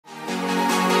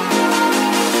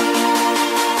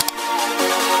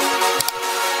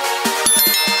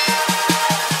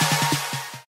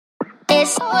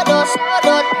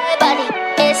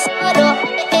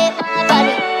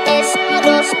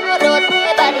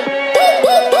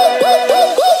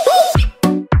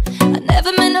I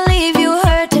never meant to leave you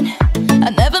hurting. I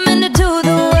never meant to do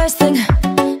the worst thing,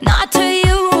 not to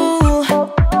you.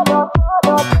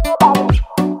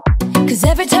 'Cause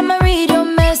every time I read your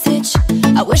message,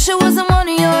 I wish I wasn't one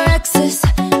of your exes.